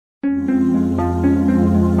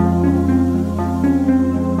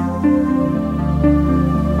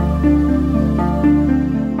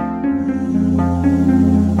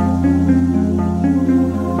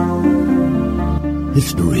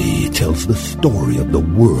History tells the story of the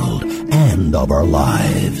world and of our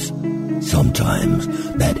lives. Sometimes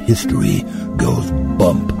that history goes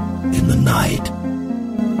bump in the night.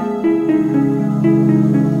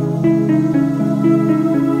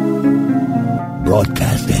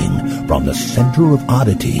 Broadcasting from the center of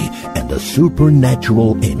oddity and the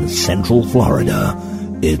supernatural in Central Florida,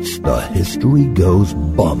 it's the History Goes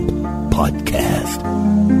Bump podcast.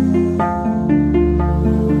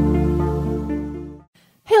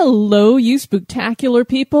 Hello, you spooktacular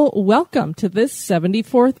people. Welcome to this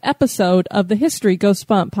 74th episode of the History Goes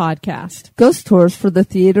Bump podcast. Ghost Tours for the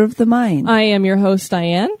Theater of the Mind. I am your host,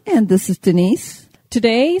 Diane. And this is Denise.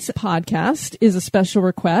 Today's podcast is a special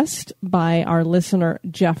request by our listener,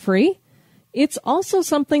 Jeffrey. It's also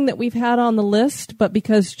something that we've had on the list, but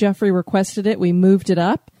because Jeffrey requested it, we moved it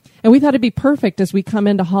up. And we thought it'd be perfect as we come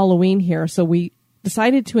into Halloween here, so we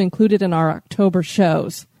decided to include it in our October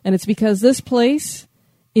shows. And it's because this place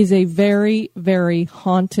is a very, very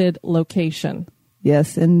haunted location.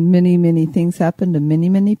 Yes, and many, many things happen to many,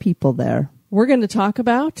 many people there. We're going to talk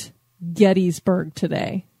about Gettysburg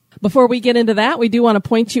today. Before we get into that, we do want to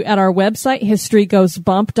point you at our website,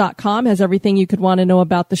 historygoesbump.com, has everything you could want to know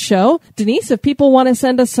about the show. Denise, if people want to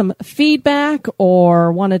send us some feedback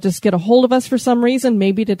or want to just get a hold of us for some reason,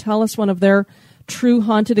 maybe to tell us one of their true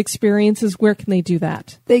haunted experiences, where can they do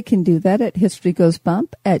that? They can do that at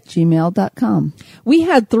historygoesbump@gmail.com. We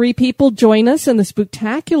had 3 people join us in the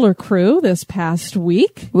Spooktacular crew this past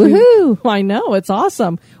week. Woohoo! I know, it's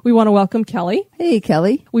awesome. We want to welcome Kelly. Hey,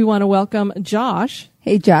 Kelly. We want to welcome Josh.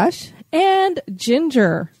 Hey, Josh. And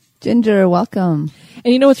Ginger. Ginger, welcome.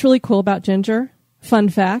 And you know what's really cool about Ginger? Fun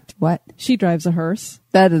fact. What? She drives a hearse.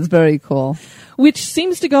 That is very cool. Which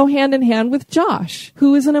seems to go hand in hand with Josh,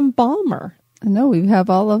 who is an embalmer. I know, we have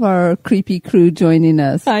all of our creepy crew joining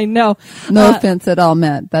us. I know. No offense at all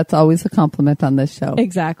meant. That's always a compliment on this show.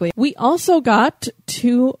 Exactly. We also got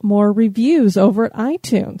 2 more reviews over at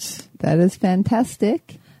iTunes. That is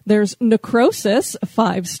fantastic. There's Necrosis,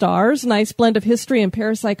 5 stars. Nice blend of history and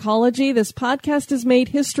parapsychology. This podcast has made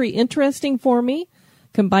history interesting for me,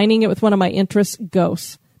 combining it with one of my interests,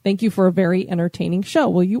 ghosts. Thank you for a very entertaining show.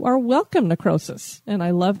 Well, you are welcome, Necrosis. And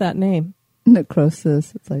I love that name.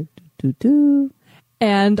 Necrosis. It's like doo-doo.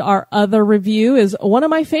 And our other review is one of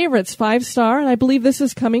my favorites, 5 star. And I believe this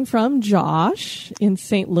is coming from Josh in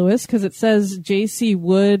St. Louis because it says JC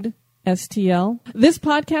Wood STL. This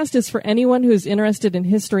podcast is for anyone who is interested in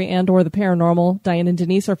history and or the paranormal. Diane and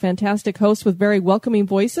Denise are fantastic hosts with very welcoming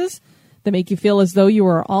voices that make you feel as though you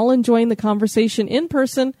are all enjoying the conversation in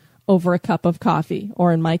person over a cup of coffee.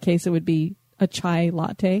 Or in my case, it would be a chai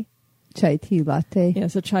latte. Chai tea latte.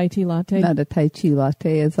 Yes, a chai tea latte. Not a Tai Chi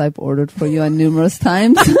latte, as I've ordered for you on numerous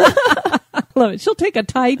times. Love it. She'll take a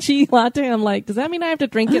Tai Chi latte. I'm like, does that mean I have to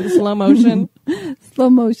drink it in slow motion? Slow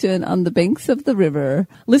motion on the banks of the river.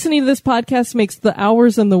 Listening to this podcast makes the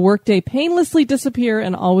hours and the workday painlessly disappear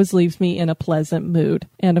and always leaves me in a pleasant mood.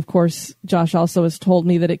 And of course, Josh also has told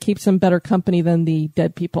me that it keeps him better company than the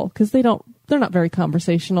dead people because they're not very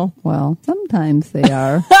conversational. Well, sometimes they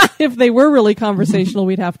are. If they were really conversational,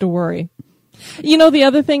 we'd have to worry. You know, the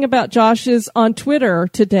other thing about Josh is on Twitter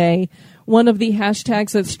today, one of the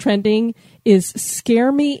hashtags that's trending is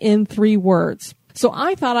scare me in 3 words. So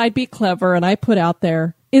I thought I'd be clever and I put out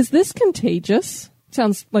there, is this contagious?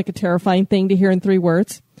 Sounds like a terrifying thing to hear in 3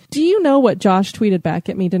 words. Do you know what Josh tweeted back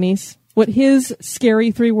at me, Denise? What his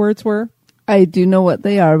scary 3 words were? I do know what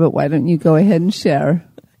they are, but why don't you go ahead and share?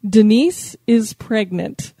 Denise is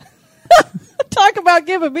pregnant. Talk about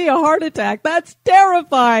giving me a heart attack. That's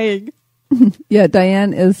terrifying. Yeah,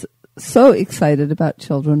 Diane is so excited about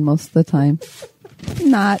children most of the time.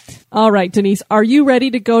 Not. All right, Denise, are you ready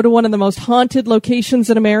to go to one of the most haunted locations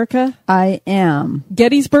in America? I am.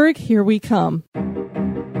 Gettysburg, here we come.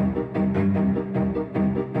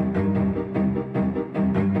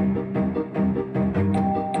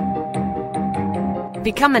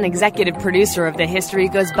 Become an executive producer of the History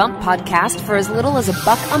Goes Bump podcast for as little as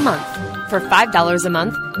 $1 a month. For $5 a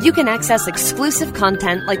month, you can access exclusive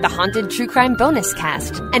content like the Haunted True Crime Bonus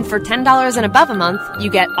Cast. And for $10 and above a month, you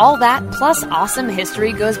get all that plus awesome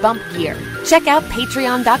History Goes Bump gear. Check out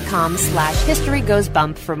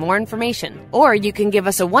patreon.com/historygoesbump for more information. Or you can give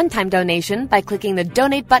us a one-time donation by clicking the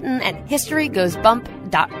donate button at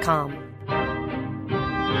historygoesbump.com.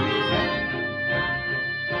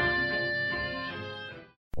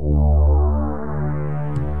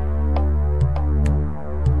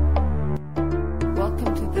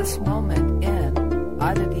 This moment in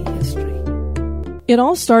oddity history. It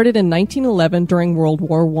all started in 1911 during World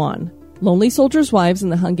War I. Lonely soldiers' wives in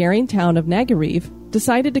the Hungarian town of Nagyrev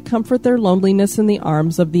decided to comfort their loneliness in the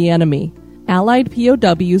arms of the enemy. Allied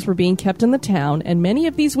POWs were being kept in the town, and many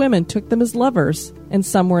of these women took them as lovers, and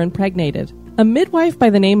some were impregnated. A midwife by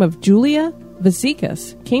the name of Julia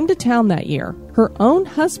Vasikas came to town that year. Her own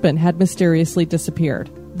husband had mysteriously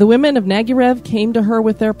disappeared. The women of Nagirev came to her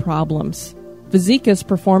with their problems. Vasikas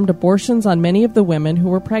performed abortions on many of the women who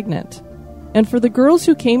were pregnant. And for the girls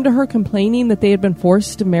who came to her complaining that they had been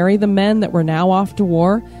forced to marry the men that were now off to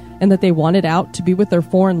war and that they wanted out to be with their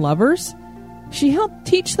foreign lovers, she helped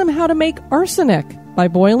teach them how to make arsenic by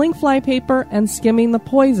boiling flypaper and skimming the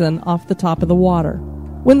poison off the top of the water.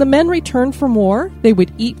 When the men returned from war, they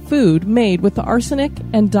would eat food made with the arsenic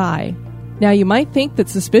and die. Now, you might think that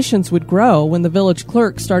suspicions would grow when the village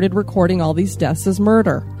clerk started recording all these deaths as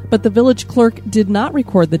murder. But the village clerk did not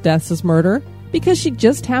record the deaths as murder because she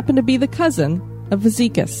just happened to be the cousin of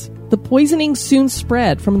Vasikas. The poisoning soon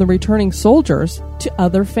spread from the returning soldiers to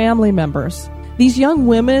other family members. These young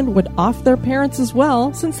women would off their parents as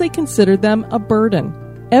well, since they considered them a burden.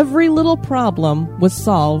 Every little problem was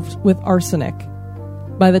solved with arsenic.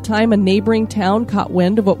 By the time a neighboring town caught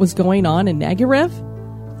wind of what was going on in Nagirev,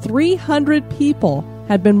 300 people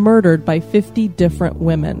had been murdered by 50 different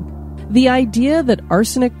women. The idea that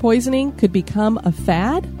arsenic poisoning could become a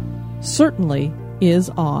fad certainly is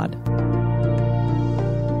odd.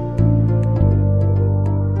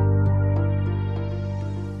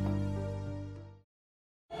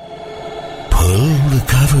 Pull the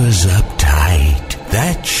covers up tight.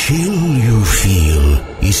 That chill you feel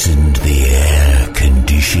isn't the air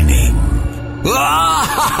conditioning.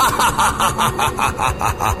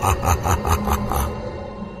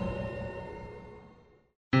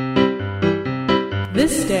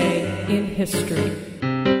 This day in history.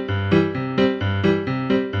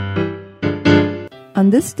 On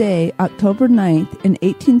this day, October 9th, in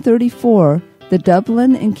 1834, the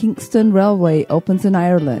Dublin and Kingston Railway opens in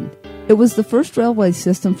Ireland. It was the first railway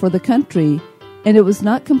system for the country, and it was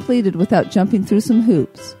not completed without jumping through some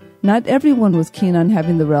hoops. Not everyone was keen on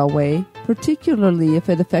having the railway, particularly if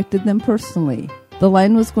it affected them personally. The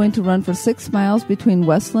line was going to run for 6 miles between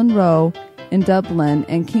Westland Row in Dublin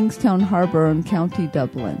and Kingstown Harbour in County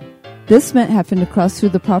Dublin. This meant having to cross through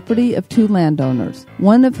the property of 2 landowners,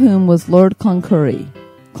 one of whom was Lord Cloncurry.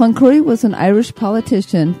 Cloncurry was an Irish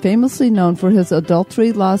politician famously known for his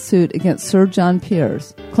adultery lawsuit against Sir John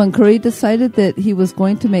Pearse. Cloncurry decided that he was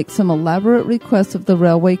going to make some elaborate requests of the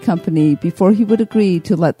railway company before he would agree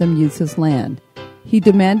to let them use his land. He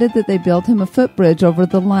demanded that they build him a footbridge over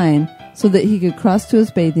the line so that he could cross to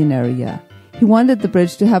his bathing area. He wanted the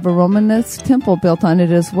bridge to have a Romanesque temple built on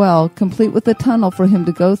it as well, complete with a tunnel for him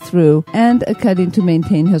to go through and a cutting to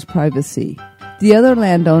maintain his privacy. The other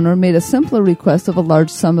landowner made a simpler request of a large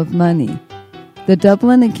sum of money. The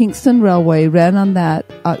Dublin and Kingston Railway ran on that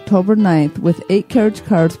October 9th with 8 carriage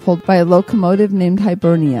cars pulled by a locomotive named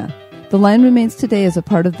Hibernia. The line remains today as a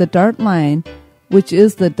part of the Dart Line, which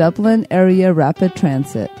is the Dublin Area Rapid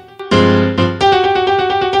Transit.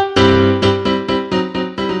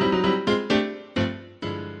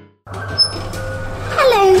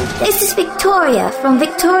 Hello, this is Victoria from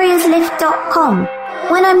victoriaslift.com.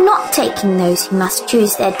 When I'm not taking those who must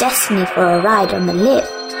choose their destiny for a ride on the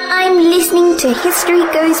lift, I'm listening to History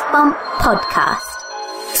Goes Bump podcast.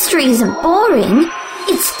 History isn't boring,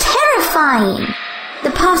 it's terrifying.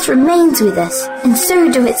 The past remains with us, and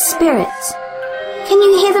so do its spirits. Can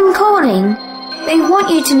you hear them calling? They want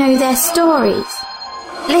you to know their stories.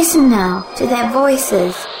 Listen now to their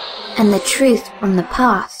voices and the truth from the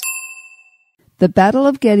past. The Battle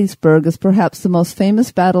of Gettysburg is perhaps the most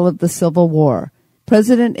famous battle of the Civil War.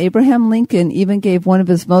 President Abraham Lincoln even gave one of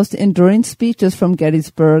his most enduring speeches from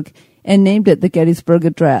Gettysburg and named it the Gettysburg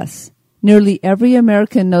Address. Nearly every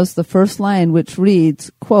American knows the first line, which reads,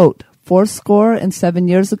 quote, 407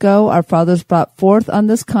 years ago, our fathers brought forth on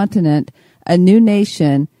this continent a new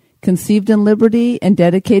nation, conceived in liberty and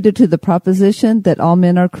dedicated to the proposition that all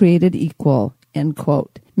men are created equal, end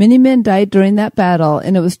quote. Many men died during that battle,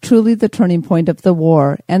 and it was truly the turning point of the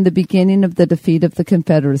war and the beginning of the defeat of the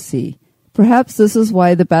Confederacy. Perhaps this is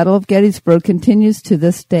why the Battle of Gettysburg continues to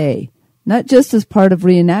this day, not just as part of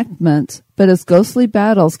reenactments, but as ghostly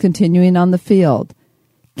battles continuing on the field.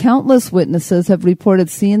 Countless witnesses have reported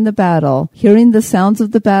seeing the battle, hearing the sounds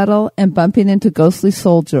of the battle, and bumping into ghostly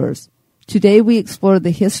soldiers. Today we explore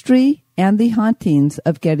the history and the hauntings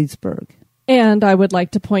of Gettysburg. And I would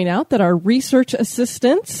like to point out that our research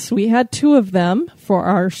assistants, we had 2 of them for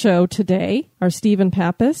our show today, are Stephen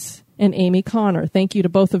Pappas and Amy Connor. Thank you to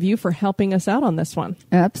both of you for helping us out on this one.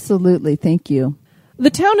 Absolutely. Thank you. The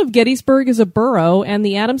town of Gettysburg is a borough and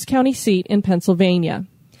the Adams County seat in Pennsylvania.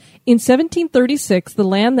 In 1736, the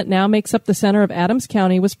land that now makes up the center of Adams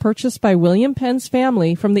County was purchased by William Penn's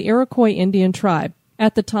family from the Iroquois Indian tribe.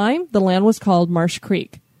 At the time, the land was called Marsh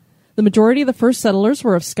Creek. The majority of the first settlers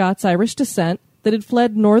were of Scots-Irish descent that had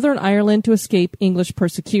fled Northern Ireland to escape English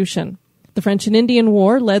persecution. The French and Indian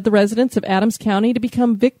War led the residents of Adams County to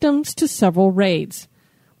become victims to several raids.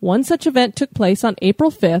 One such event took place on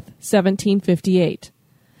April 5th, 1758.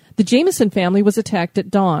 The Jameson family was attacked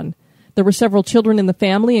at dawn. There were several children in the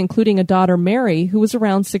family, including a daughter, Mary, who was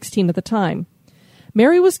around 16 at the time.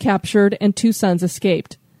 Mary was captured and 2 sons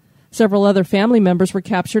escaped. Several other family members were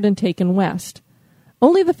captured and taken west.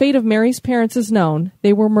 Only the fate of Mary's parents is known.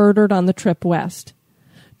 They were murdered on the trip west.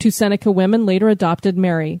 2 Seneca women later adopted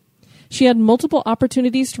Mary. She had multiple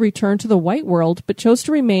opportunities to return to the white world, but chose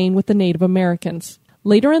to remain with the Native Americans.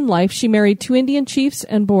 Later in life, she married 2 Indian chiefs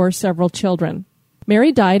and bore several children.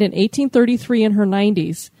 Mary died in 1833 in her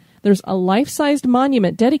 90s. There's a life-sized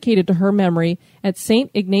monument dedicated to her memory at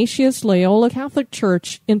St. Ignatius Loyola Catholic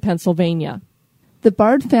Church in Pennsylvania. The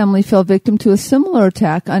Bard family fell victim to a similar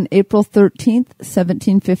attack on April 13,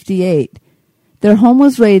 1758. Their home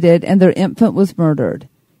was raided and their infant was murdered.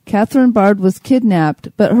 Catherine Bard was kidnapped,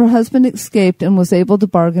 but her husband escaped and was able to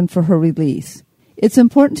bargain for her release. It's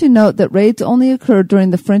important to note that raids only occurred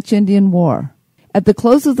during the French-Indian War. At the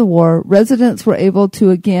close of the war, residents were able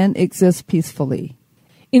to again exist peacefully.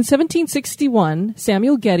 In 1761,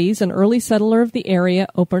 Samuel Geddes, an early settler of the area,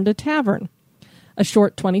 opened a tavern. A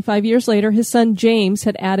short 25 years later, his son James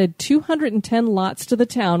had added 210 lots to the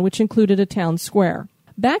town, which included a town square.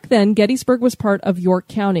 Back then, Gettysburg was part of York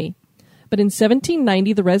County. But in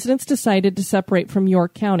 1790, the residents decided to separate from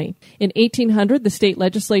York County. In 1800, the state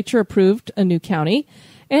legislature approved a new county,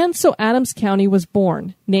 and so Adams County was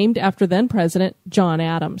born, named after then-President John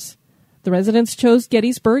Adams. The residents chose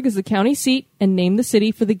Gettysburg as the county seat and named the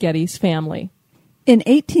city for the Geddes family. In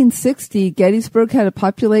 1860, Gettysburg had a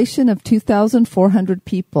population of 2,400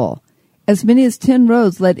 people. As many as 10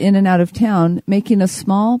 roads led in and out of town, making a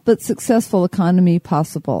small but successful economy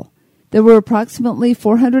possible. There were approximately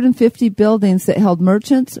 450 buildings that held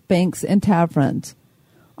merchants, banks, and taverns.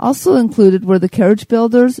 Also included were the carriage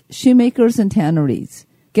builders, shoemakers, and tanneries.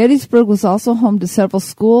 Gettysburg was also home to several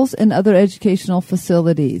schools and other educational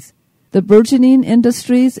facilities. The burgeoning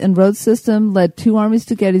industries and road system led 2 armies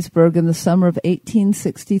to Gettysburg in the summer of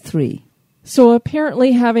 1863. So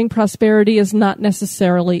apparently having prosperity is not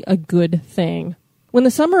necessarily a good thing. When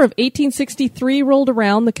the summer of 1863 rolled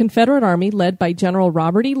around, the Confederate Army, led by General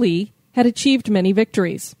Robert E. Lee, had achieved many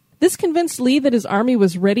victories. This convinced Lee that his army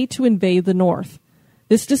was ready to invade the North.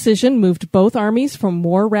 This decision moved both armies from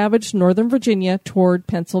war-ravaged Northern Virginia toward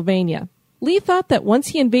Pennsylvania. Lee thought that once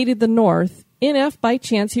he invaded the North, if by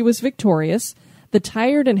chance he was victorious, the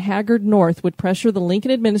tired and haggard North would pressure the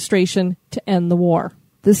Lincoln administration to end the war.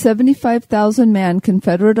 The 75,000-man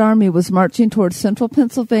Confederate Army was marching towards central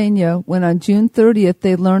Pennsylvania when on June 30th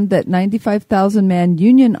they learned that 95,000-man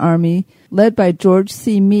Union Army, led by George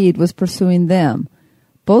C. Meade, was pursuing them.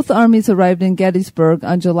 Both armies arrived in Gettysburg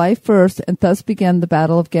on July 1st and thus began the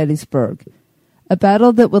Battle of Gettysburg, a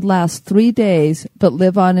battle that would last 3 days but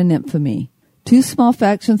live on in infamy. 2 small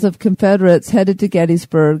factions of Confederates headed to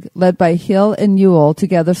Gettysburg, led by Hill and Ewell, to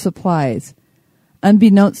gather supplies.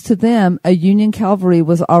 Unbeknownst to them, a Union cavalry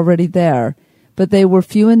was already there, but they were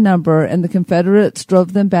few in number, and the Confederates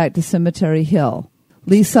drove them back to Cemetery Hill.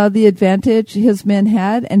 Lee saw the advantage his men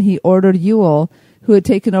had, and he ordered Ewell, who had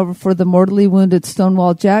taken over for the mortally wounded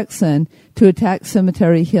Stonewall Jackson, to attack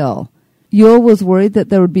Cemetery Hill. Ewell was worried that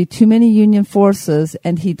there would be too many Union forces,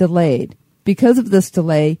 and he delayed. Because of this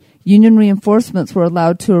delay, Union reinforcements were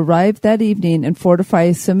allowed to arrive that evening and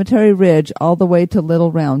fortify Cemetery Ridge all the way to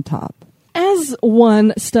Little Round Top. As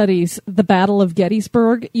one studies the Battle of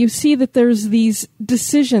Gettysburg, you see that there's these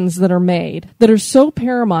decisions that are made that are so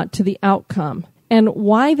paramount to the outcome. And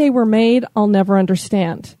why they were made, I'll never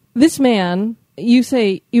understand. This man, you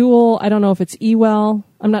say Ewell, I don't know if it's Ewell,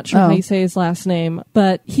 I'm not sure how you say his last name,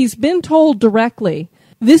 but he's been told directly,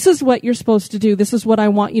 this is what you're supposed to do, this is what I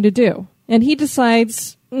want you to do. And he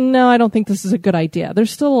decides, no, I don't think this is a good idea.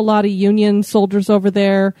 There's still a lot of Union soldiers over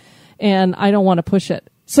there, and I don't want to push it.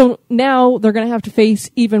 So now they're going to have to face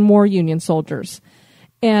even more Union soldiers.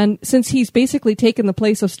 And since he's basically taken the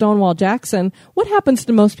place of Stonewall Jackson, what happens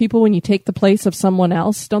to most people when you take the place of someone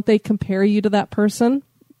else? Don't they compare you to that person?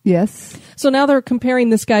 Yes. So now they're comparing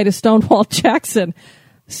this guy to Stonewall Jackson.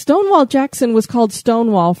 Stonewall Jackson was called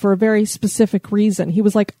Stonewall for a very specific reason. He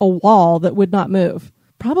was like a wall that would not move.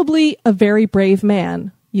 Probably a very brave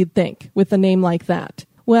man, you'd think, with a name like that.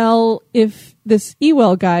 Well, if this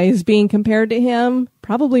Ewell guy is being compared to him,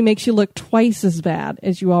 probably makes you look twice as bad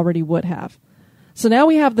as you already would have. So now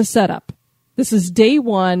we have the setup. This is day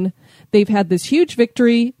one. They've had this huge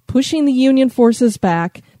victory, pushing the Union forces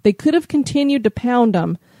back. They could have continued to pound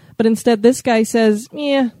them, but instead this guy says,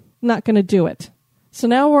 not going to do it. So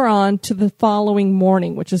now we're on to the following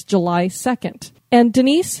morning, which is July 2nd. And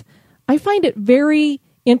Denise, I find it very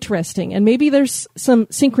interesting, and maybe there's some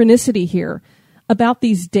synchronicity here about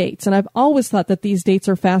these dates. And I've always thought that these dates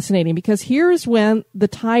are fascinating because here's when the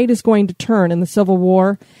tide is going to turn in the Civil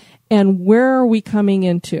War. And where are we coming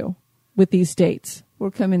into with these dates?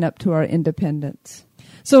 We're coming up to our independence.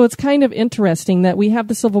 So it's kind of interesting that we have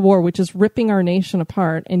the Civil War, which is ripping our nation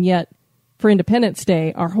apart, and yet for Independence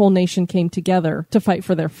Day, our whole nation came together to fight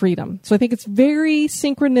for their freedom. So I think it's very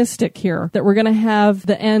synchronistic here that we're going to have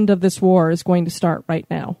the end of this war is going to start right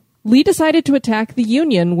now. Lee decided to attack the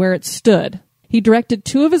Union where it stood. He directed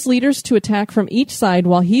 2 of his leaders to attack from each side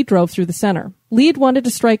while he drove through the center. Lee had wanted to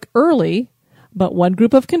strike early, but one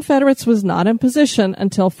group of Confederates was not in position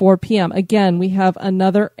until 4 p.m. Again, we have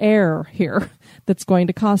another error here that's going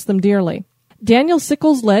to cost them dearly. Daniel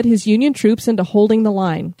Sickles led his Union troops into holding the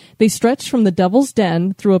line. They stretched from the Devil's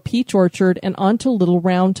Den through a peach orchard and onto Little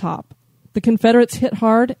Round Top. The Confederates hit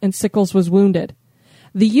hard, and Sickles was wounded.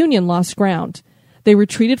 The Union lost ground. They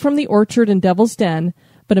retreated from the orchard and Devil's Den,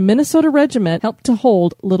 but a Minnesota regiment helped to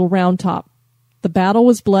hold Little Round Top. The battle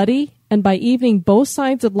was bloody, and by evening both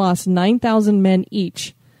sides had lost 9,000 men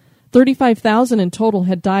each. 35,000 in total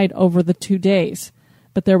had died over the 2 days,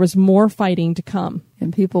 but there was more fighting to come.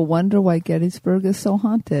 And people wonder why Gettysburg is so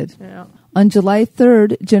haunted. Yeah. On July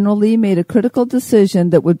 3rd, General Lee made a critical decision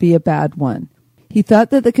that would be a bad one. He thought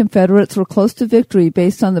that the Confederates were close to victory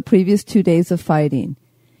based on the previous 2 days of fighting.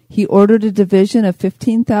 He ordered a division of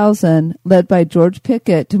 15,000, led by George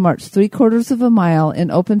Pickett, to march 3/4 of a mile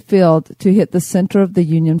in open field to hit the center of the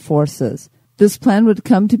Union forces. This plan would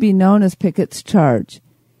come to be known as Pickett's Charge.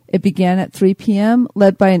 It began at 3 p.m.,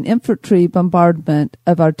 led by an infantry bombardment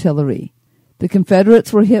of artillery. The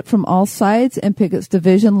Confederates were hit from all sides, and Pickett's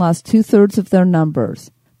division lost 2/3 of their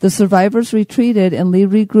numbers. The survivors retreated, and Lee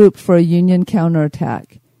regrouped for a Union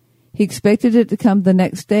counterattack. He expected it to come the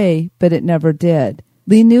next day, but it never did.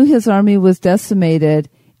 Lee knew his army was decimated,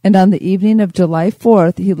 and on the evening of July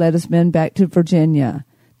 4th, he led his men back to Virginia.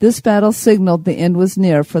 This battle signaled the end was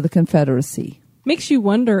near for the Confederacy. Makes you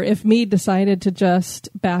wonder if Meade decided to just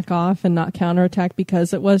back off and not counterattack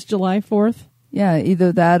because it was July 4th. Yeah,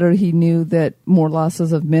 either that or he knew that more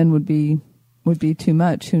losses of men would be too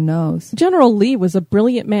much. Who knows? General Lee was a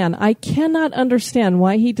brilliant man. I cannot understand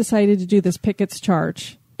why he decided to do this Pickett's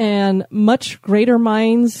Charge. And much greater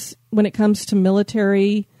minds when it comes to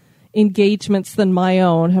military engagements than my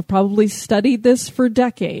own have probably studied this for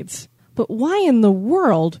decades. But why in the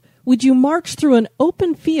world would you march through an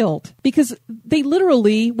open field? Because they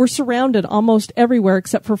literally were surrounded almost everywhere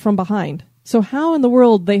except for from behind. So how in the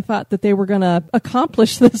world they thought that they were going to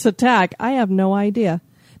accomplish this attack, I have no idea.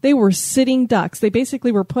 They were sitting ducks. They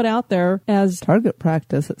basically were put out there as target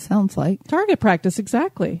practice, it sounds like. Target practice,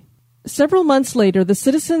 exactly. Several months later, the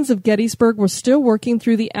citizens of Gettysburg were still working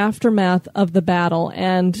through the aftermath of the battle,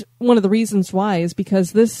 and one of the reasons why is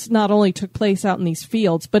because this not only took place out in these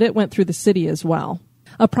fields, but it went through the city as well.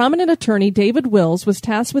 A prominent attorney, David Wills, was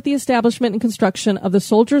tasked with the establishment and construction of the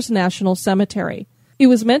Soldiers' National Cemetery. It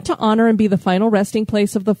was meant to honor and be the final resting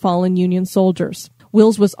place of the fallen Union soldiers.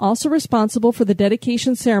 Wills was also responsible for the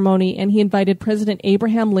dedication ceremony, and he invited President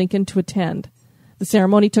Abraham Lincoln to attend. The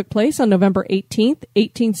ceremony took place on November 18,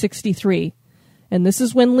 1863, and this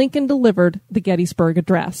is when Lincoln delivered the Gettysburg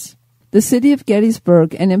Address. The city of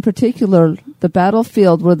Gettysburg, and in particular the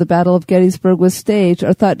battlefield where the Battle of Gettysburg was staged,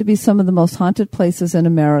 are thought to be some of the most haunted places in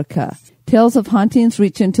America. Tales of hauntings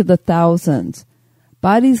reach into the thousands.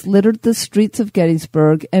 Bodies littered the streets of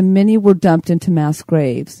Gettysburg, and many were dumped into mass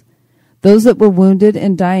graves. Those that were wounded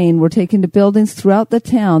and dying were taken to buildings throughout the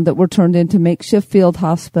town that were turned into makeshift field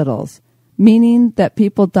hospitals, meaning that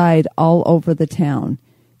people died all over the town.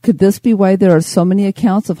 Could this be why there are so many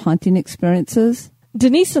accounts of haunting experiences?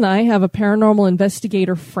 Denise and I have a paranormal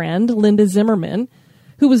investigator friend, Linda Zimmerman,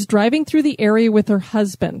 who was driving through the area with her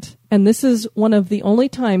husband. And this is one of the only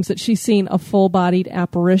times that she's seen a full-bodied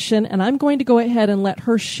apparition. And I'm going to go ahead and let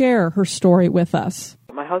her share her story with us.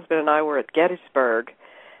 My husband and I were at Gettysburg,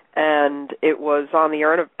 and it was on the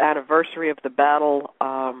anniversary of the battle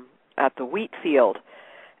at the wheat field,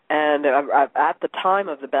 and at the time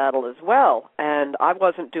of the battle as well. And I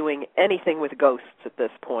wasn't doing anything with ghosts at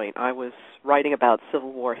this point. I was writing about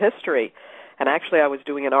Civil War history, and actually I was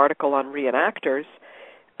doing an article on reenactors,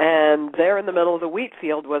 and there in the middle of the wheat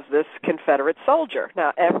field was this Confederate soldier.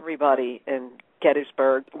 Now, everybody in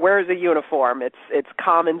Gettysburg wears a uniform. It's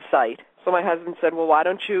common sight. So my husband said, well, why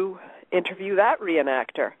don't you interview that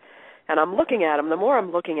reenactor. And I'm looking at him. The more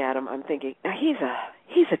I'm looking at him, I'm thinking, now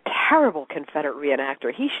he's a terrible Confederate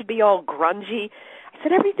reenactor. He should be all grungy. I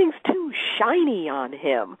said, everything's too shiny on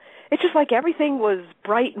him. It's just like everything was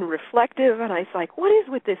bright and reflective, and I was like, what is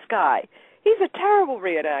with this guy? He's a terrible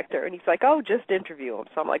reenactor. And he's like, oh, just interview him.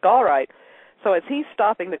 So I'm like, all right. So as he's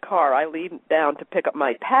stopping the car, I lean down to pick up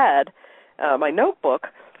my pad, my notebook,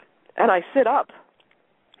 and I sit up,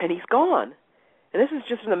 and he's gone. And this is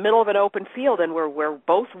just in the middle of an open field, and we're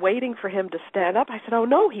both waiting for him to stand up. I said, oh,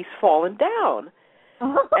 no, he's fallen down.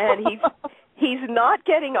 And he's not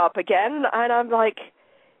getting up again, and I'm like,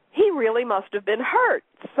 he really must have been hurt.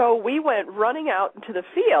 So we went running out into the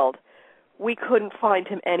field. We couldn't find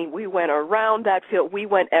him we went around that field. We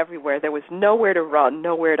went everywhere. There was nowhere to run,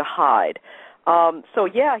 nowhere to hide. So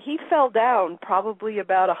yeah, he fell down probably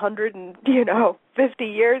about 40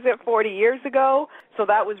 years ago. So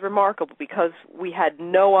that was remarkable because we had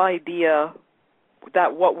no idea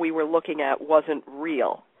that what we were looking at wasn't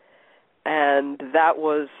real. And that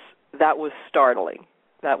was startling.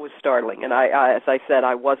 That was startling. And I as I said,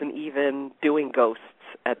 I wasn't even doing ghosts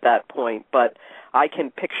at that point, but I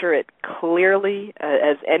can picture it clearly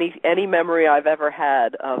as any memory I've ever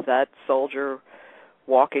had of that soldier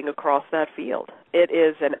walking across that field. It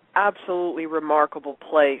is an absolutely remarkable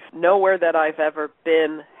place. Nowhere that I've ever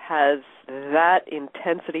been has that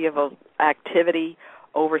intensity of activity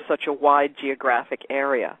over such a wide geographic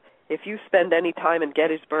area. If you spend any time in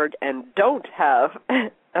Gettysburg and don't have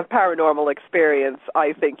a paranormal experience,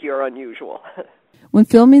 I think you're unusual. When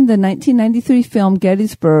filming the 1993 film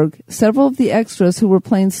Gettysburg, several of the extras who were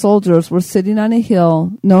playing soldiers were sitting on a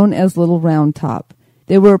hill known as Little Round Top.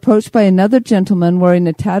 They were approached by another gentleman wearing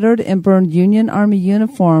a tattered and burned Union Army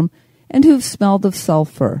uniform and who smelled of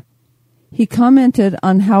sulfur. He commented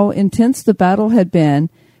on how intense the battle had been,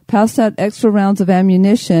 passed out extra rounds of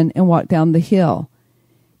ammunition, and walked down the hill.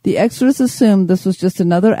 The extras assumed this was just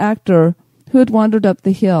another actor who had wandered up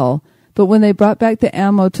the hill, but when they brought back the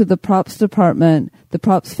ammo to the props department, the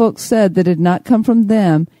props folks said that it had not come from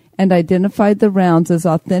them and identified the rounds as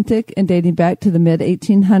authentic and dating back to the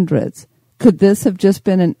mid-1800s. Could this have just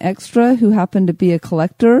been an extra who happened to be a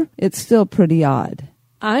collector? It's still pretty odd.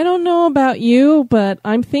 I don't know about you, but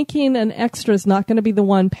I'm thinking an extra is not going to be the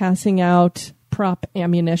one passing out prop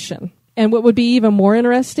ammunition. And what would be even more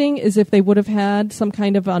interesting is if they would have had some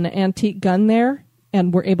kind of an antique gun there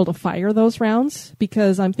and were able to fire those rounds,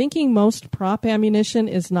 because I'm thinking most prop ammunition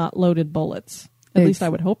is not loaded bullets. At least I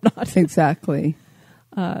would hope not. Exactly.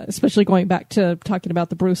 Especially going back to talking about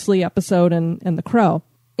the Bruce Lee episode and The Crow.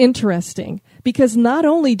 Interesting, because not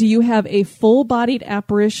only do you have a full-bodied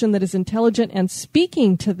apparition that is intelligent and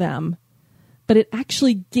speaking to them, but it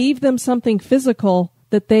actually gave them something physical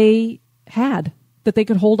that they had, that they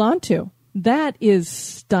could hold on to. That is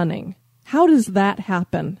stunning. How does that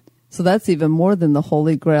happen? So that's even more than the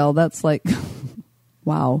Holy Grail. That's like,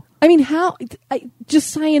 wow. I mean, just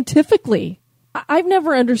scientifically, I've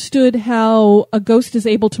never understood how a ghost is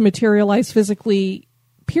able to materialize physically,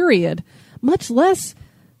 period, much less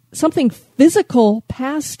something physical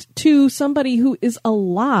passed to somebody who is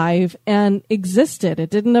alive and existed. It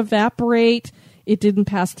didn't evaporate. It didn't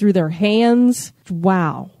pass through their hands.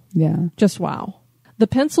 Wow. Yeah. Just wow. The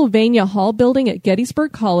Pennsylvania Hall building at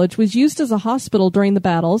Gettysburg College was used as a hospital during the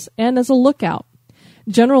battles and as a lookout.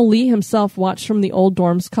 General Lee himself watched from the old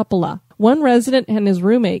dorm's cupola. One resident and his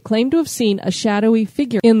roommate claimed to have seen a shadowy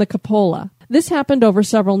figure in the cupola. This happened over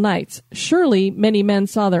several nights. Surely many men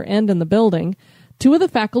saw their end in the building. Two of the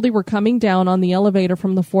faculty were coming down on the elevator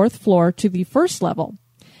from the 4th floor to the 1st level.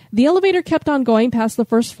 The elevator kept on going past the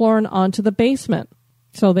 1st floor and onto the basement.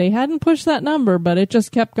 So they hadn't pushed that number, but it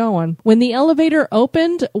just kept going. When the elevator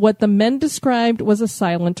opened, what the men described was a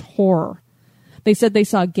silent horror. They said they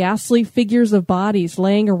saw ghastly figures of bodies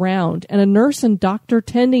laying around and a nurse and doctor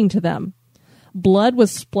tending to them. Blood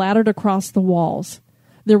was splattered across the walls.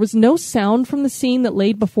 There was no sound from the scene that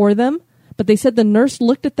laid before them, but they said the nurse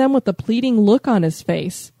looked at them with a pleading look on his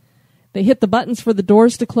face. They hit the buttons for the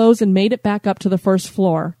doors to close and made it back up to the 1st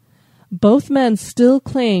floor. Both men still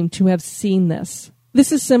claimed to have seen this.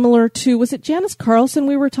 This is similar to, was it Janice Carlson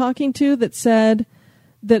we were talking to that said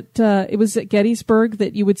that it was at Gettysburg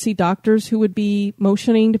that you would see doctors who would be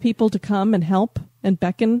motioning to people to come and help and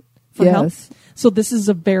beckon for help? So this is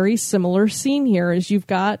a very similar scene here, as you've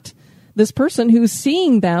got this person who's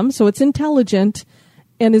seeing them, so it's intelligent,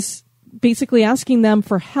 and is basically asking them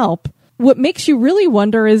for help. What makes you really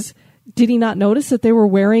wonder is, did he not notice that they were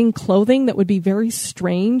wearing clothing that would be very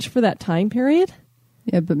strange for that time period?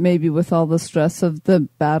 Yeah, but maybe with all the stress of the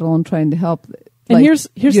battle and trying to help, and like, here's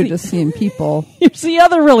you're just seeing people. Here's the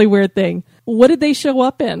other really weird thing. What did they show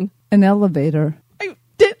up in? An elevator.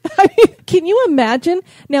 Can you imagine?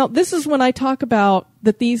 Now, this is when I talk about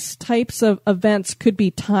that these types of events could be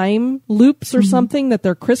time loops or something, that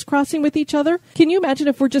they're crisscrossing with each other. Can you imagine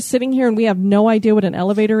if we're just sitting here and we have no idea what an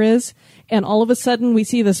elevator is, and all of a sudden we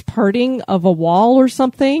see this parting of a wall or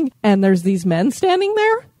something, and there's these men standing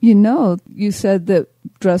there? You know, you said that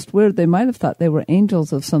dressed weird. They might have thought they were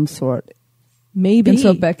angels of some sort. Maybe. And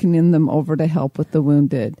so beckoning them over to help with the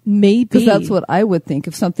wounded. Maybe. Because that's what I would think.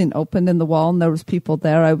 If something opened in the wall and there was people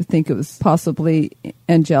there, I would think it was possibly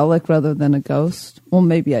angelic rather than a ghost. Well,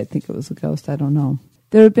 maybe I'd think it was a ghost. I don't know.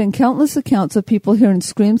 There have been countless accounts of people hearing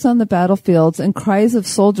screams on the battlefields and cries of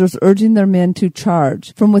soldiers urging their men to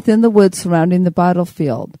charge from within the woods surrounding the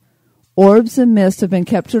battlefield. Orbs and mist have been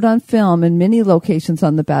captured on film in many locations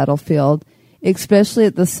on the battlefield, especially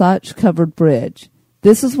at the Satch-covered bridge.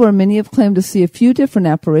 This is where many have claimed to see a few different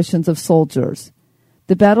apparitions of soldiers.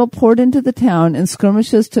 The battle poured into the town and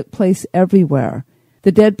skirmishes took place everywhere.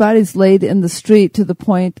 The dead bodies laid in the street to the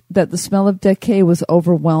point that the smell of decay was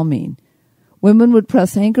overwhelming. Women would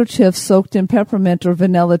press handkerchiefs soaked in peppermint or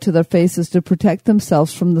vanilla to their faces to protect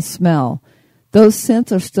themselves from the smell. Those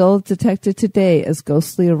scents are still detected today as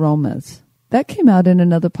ghostly aromas. That came out in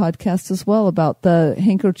another podcast as well about the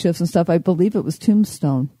handkerchiefs and stuff. I believe it was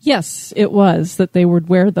Tombstone. Yes, it was, that they would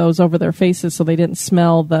wear those over their faces so they didn't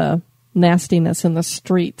smell the nastiness in the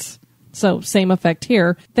streets. So same effect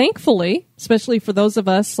here. Thankfully, especially for those of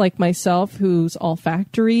us like myself whose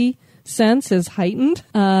olfactory sense is heightened,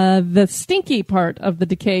 the stinky part of the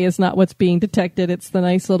decay is not what's being detected. It's the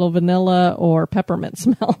nice little vanilla or peppermint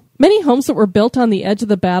smell. Many homes that were built on the edge of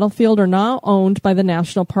the battlefield are now owned by the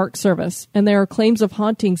National Park Service, and there are claims of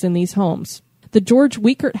hauntings in these homes. The George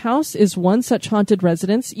Weikert House is one such haunted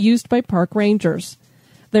residence used by park rangers.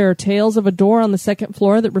 There are tales of a door on the second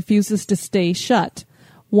floor that refuses to stay shut.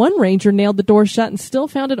 One ranger nailed the door shut and still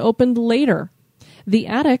found it opened later. The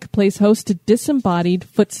attic plays host to disembodied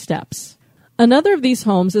footsteps. Another of these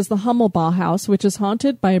homes is the Hummelbaugh House, which is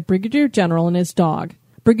haunted by a brigadier general and his dog.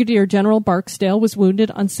 Brigadier General Barksdale was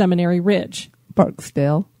wounded on Seminary Ridge.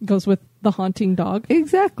 Barksdale. Goes with the haunting dog.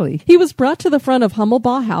 Exactly. He was brought to the front of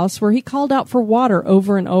Hummelbaugh House where he called out for water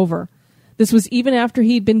over and over. This was even after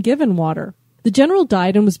he'd been given water. The general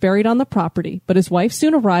died and was buried on the property, but his wife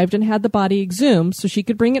soon arrived and had the body exhumed so she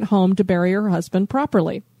could bring it home to bury her husband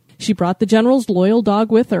properly. She brought the general's loyal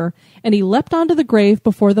dog with her, and he leapt onto the grave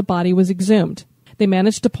before the body was exhumed. They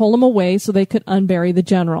managed to pull him away so they could unbury the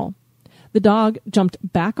general. The dog jumped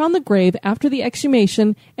back on the grave after the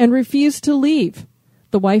exhumation and refused to leave.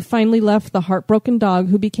 The wife finally left the heartbroken dog,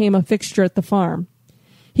 who became a fixture at the farm.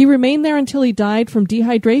 He remained there until he died from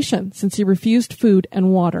dehydration, since he refused food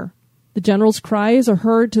and water. The general's cries are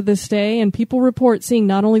heard to this day, and people report seeing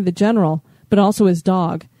not only the general, but also his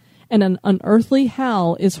dog. And an unearthly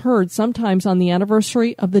howl is heard sometimes on the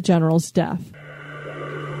anniversary of the general's death.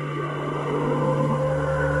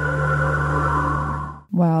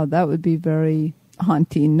 Wow, that would be very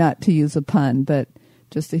haunting, not to use a pun, but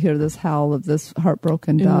just to hear this howl of this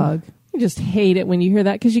heartbroken dog. You just hate it when you hear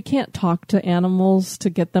that because you can't talk to animals to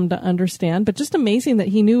get them to understand. But just amazing that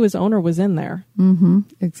he knew his owner was in there. Mm-hmm,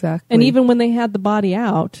 exactly. And even when they had the body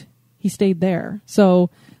out, he stayed there. So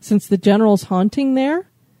since the general's haunting there,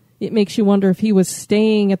 it makes you wonder if he was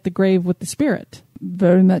staying at the grave with the spirit.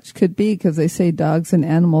 Very much could be, because they say dogs and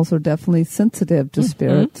animals are definitely sensitive to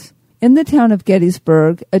spirits. In the town of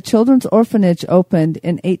Gettysburg, a children's orphanage opened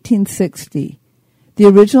in 1860. The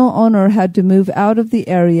original owner had to move out of the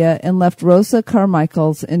area and left Rosa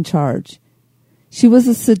Carmichaels in charge. She was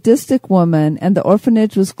a sadistic woman, and the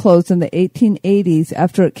orphanage was closed in the 1880s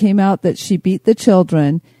after it came out that she beat the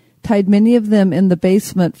children, tied many of them in the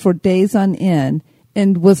basement for days on end,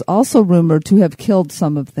 and was also rumored to have killed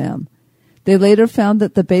some of them. They later found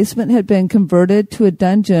that the basement had been converted to a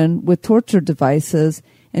dungeon with torture devices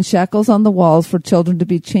and shackles on the walls for children to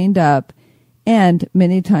be chained up and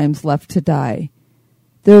many times left to die.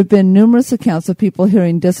 There have been numerous accounts of people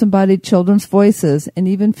hearing disembodied children's voices and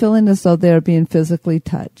even feeling as though they are being physically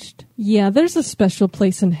touched. Yeah, there's a special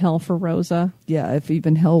place in hell for Rosa. Yeah, if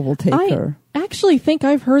even hell will take her. I actually think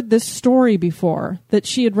I've heard this story before, that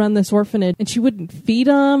she had run this orphanage and she wouldn't feed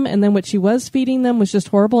them, and then what she was feeding them was just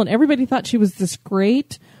horrible, and everybody thought she was this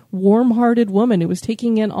great, warm-hearted woman who was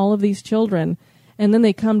taking in all of these children. And then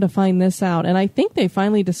they come to find this out. And I think they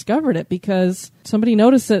finally discovered it because somebody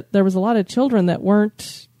noticed that there was a lot of children that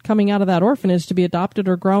weren't coming out of that orphanage to be adopted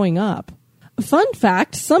or growing up. Fun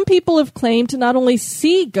fact, some people have claimed to not only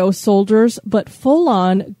see ghost soldiers, but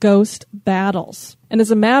full-on ghost battles. And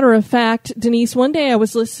as a matter of fact, Denise, one day I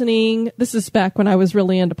was listening, this is back when I was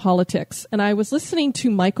really into politics, and I was listening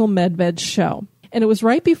to Michael Medved's show. And it was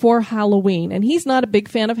right before Halloween. And he's not a big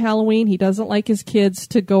fan of Halloween. He doesn't like his kids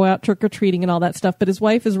to go out trick-or-treating and all that stuff, but his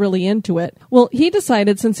wife is really into it. Well, he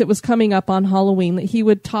decided, since it was coming up on Halloween, that he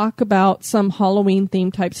would talk about some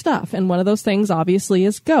Halloween-themed type stuff. And one of those things, obviously,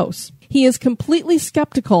 is ghosts. He is completely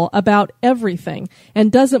skeptical about everything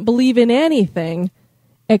and doesn't believe in anything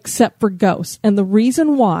except for ghosts. And the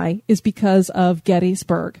reason why is because of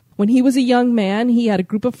Gettysburg. When he was a young man, he had a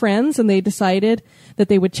group of friends, and they decided that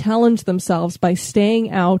they would challenge themselves by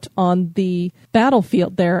staying out on the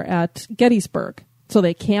battlefield there at Gettysburg. So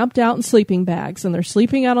they camped out in sleeping bags, and they're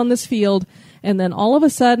sleeping out on this field. And then all of a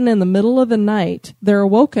sudden, in the middle of the night, they're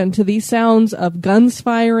awoken to these sounds of guns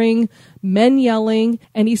firing, men yelling.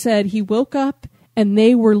 And he said he woke up, and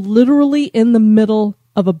they were literally in the middle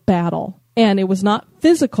of a battle. And it was not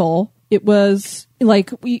physical. It was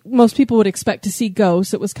like most people would expect to see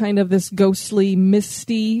ghosts. It was kind of this ghostly,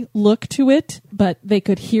 misty look to it, but they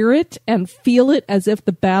could hear it and feel it as if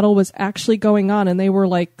the battle was actually going on, and they were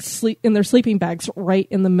like in their sleeping bags right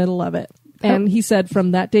in the middle of it. And he said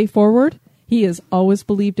from that day forward, he has always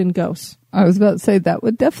believed in ghosts. I was about to say that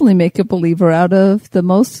would definitely make a believer out of the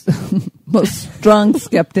most strong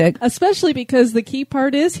skeptic. Especially because the key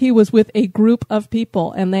part is he was with a group of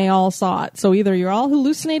people and they all saw it. So either you're all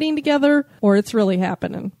hallucinating together or it's really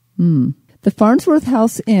happening. The Farnsworth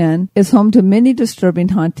House Inn is home to many disturbing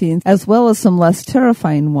hauntings as well as some less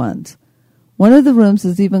terrifying ones. One of the rooms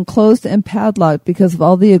is even closed and padlocked because of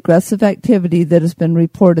all the aggressive activity that has been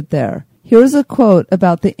reported there. Here's a quote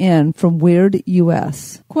about the inn from Weird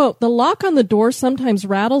US. Quote, "The lock on the door sometimes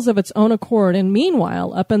rattles of its own accord, and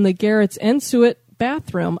meanwhile, up in the garret's ensuite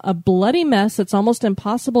bathroom, a bloody mess that's almost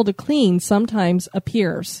impossible to clean sometimes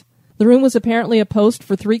appears." The room was apparently a post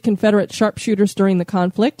for 3 Confederate sharpshooters during the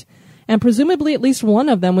conflict, and presumably at least one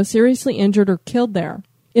of them was seriously injured or killed there.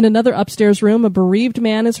 In another upstairs room, a bereaved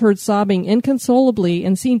man is heard sobbing inconsolably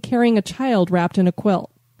and seen carrying a child wrapped in a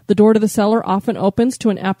quilt. The door to the cellar often opens to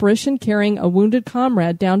an apparition carrying a wounded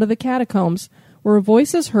comrade down to the catacombs, where a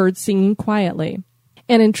voice is heard singing quietly.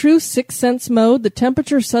 And in true Sixth Sense mode, the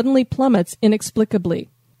temperature suddenly plummets inexplicably.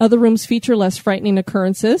 Other rooms feature less frightening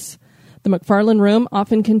occurrences. The McFarland room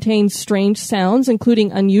often contains strange sounds,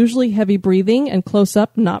 including unusually heavy breathing and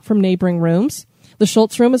close-up not from neighboring rooms. The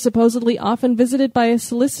Schultz room is supposedly often visited by a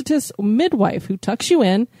solicitous midwife who tucks you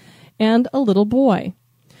in, and a little boy.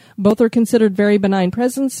 Both are considered very benign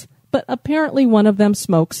presence, but apparently one of them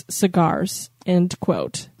smokes cigars. End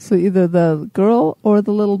quote. So either the girl or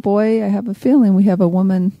the little boy, I have a feeling we have a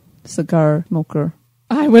woman cigar smoker.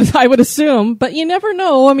 I would assume, but you never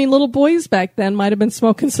know. I mean, little boys back then might have been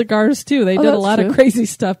smoking cigars too. They did a lot of crazy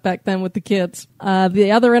stuff back then with the kids.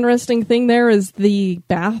 The other interesting thing there is the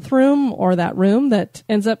bathroom, or that room that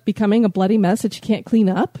ends up becoming a bloody mess that you can't clean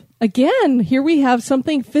up. Again, here we have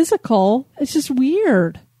something physical. It's just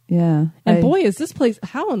weird. Yeah. And boy, is this place,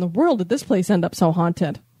 how in the world did this place end up so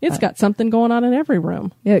haunted? It's got something going on in every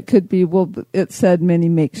room. Yeah, it could be. Well, it said many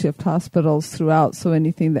makeshift hospitals throughout, so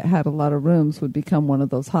anything that had a lot of rooms would become one of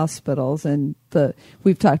those hospitals. And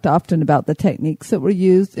we've talked often about the techniques that were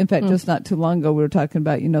used. In fact, just not too long ago, we were talking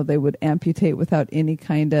about, they would amputate without any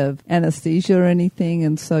kind of anesthesia or anything.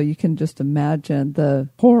 And so you can just imagine the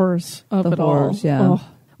horrors of it all. Yeah. Oh.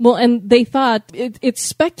 Well, and they thought, it's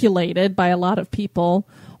speculated by a lot of people,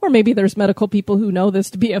 or maybe there's medical people who know this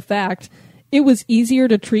to be a fact, it was easier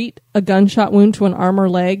to treat a gunshot wound to an arm or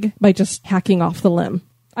leg by just hacking off the limb.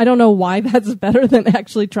 I don't know why that's better than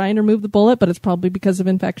actually trying to remove the bullet, but it's probably because of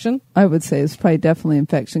infection. I would say it's probably definitely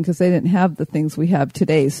infection because they didn't have the things we have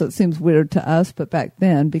today. So it seems weird to us, but back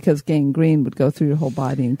then, because gangrene would go through your whole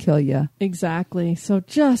body and kill you. Exactly. So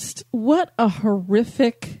just what a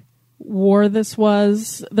horrific war this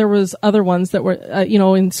was. There was other ones that were,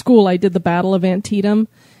 in school I did the Battle of Antietam,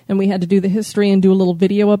 and we had to do the history and do a little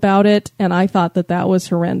video about it, and I thought that was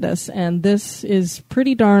horrendous. And this is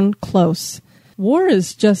pretty darn close. War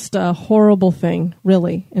is just a horrible thing,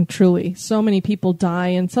 really and truly. So many people die,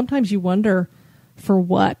 and sometimes you wonder, for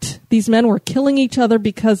what? These men were killing each other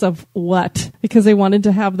because of what? Because they wanted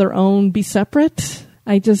to have their own, be separate?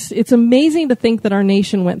 It's amazing to think that our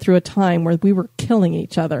nation went through a time where we were killing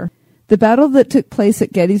each other. The battle that took place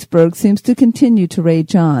at Gettysburg seems to continue to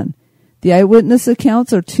rage on. The eyewitness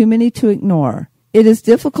accounts are too many to ignore. It is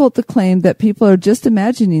difficult to claim that people are just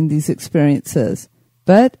imagining these experiences.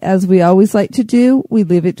 But, as we always like to do, we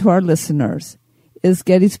leave it to our listeners. Is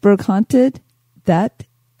Gettysburg haunted? That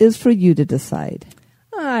is for you to decide.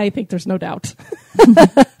 I think there's no doubt.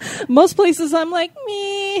 Most places I'm like,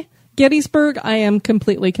 meh. Gettysburg, I am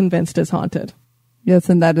completely convinced is haunted. Yes,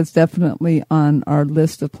 and that is definitely on our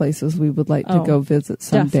list of places we would like to go visit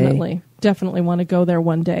someday. Definitely want to go there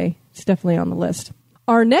one day. It's definitely on the list.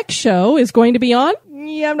 Our next show is going to be on...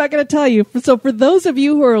 I'm not going to tell you. So for those of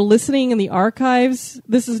you who are listening in the archives,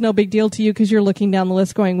 this is no big deal to you because you're looking down the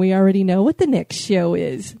list going, we already know what the next show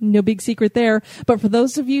is. No big secret there. But for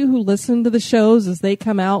those of you who listen to the shows as they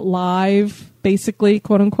come out live, basically,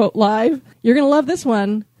 quote unquote live, you're going to love this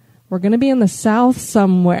one. We're going to be in the South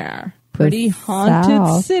somewhere. Pretty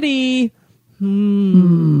haunted city.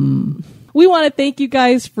 We want to thank you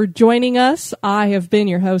guys for joining us. I have been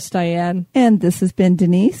your host, Diane. And this has been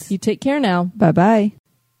Denise. You take care now. Bye-bye.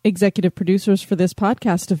 Executive producers for this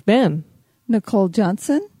podcast have been Nicole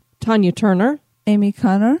Johnson, Tanya Turner, Amy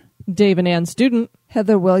Connor, Dave and Ann Student,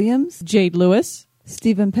 Heather Williams, Jade Lewis,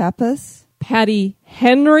 Stephen Pappas, Patty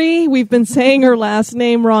Henry. We've been saying her last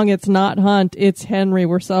name wrong. It's not Hunt. It's Henry.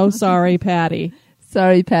 We're so sorry, Patty.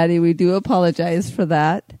 Sorry, Patty. We do apologize for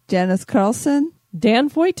that. Janice Carlson, Dan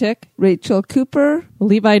Foytik, Rachel Cooper,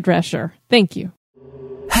 Levi Drescher. Thank you.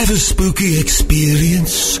 Have a spooky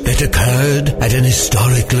experience that occurred at an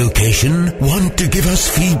historic location? Want to give us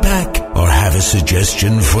feedback or have a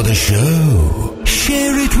suggestion for the show?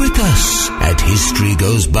 Share it with us at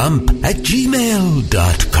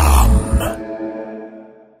historygoesbump@gmail.com.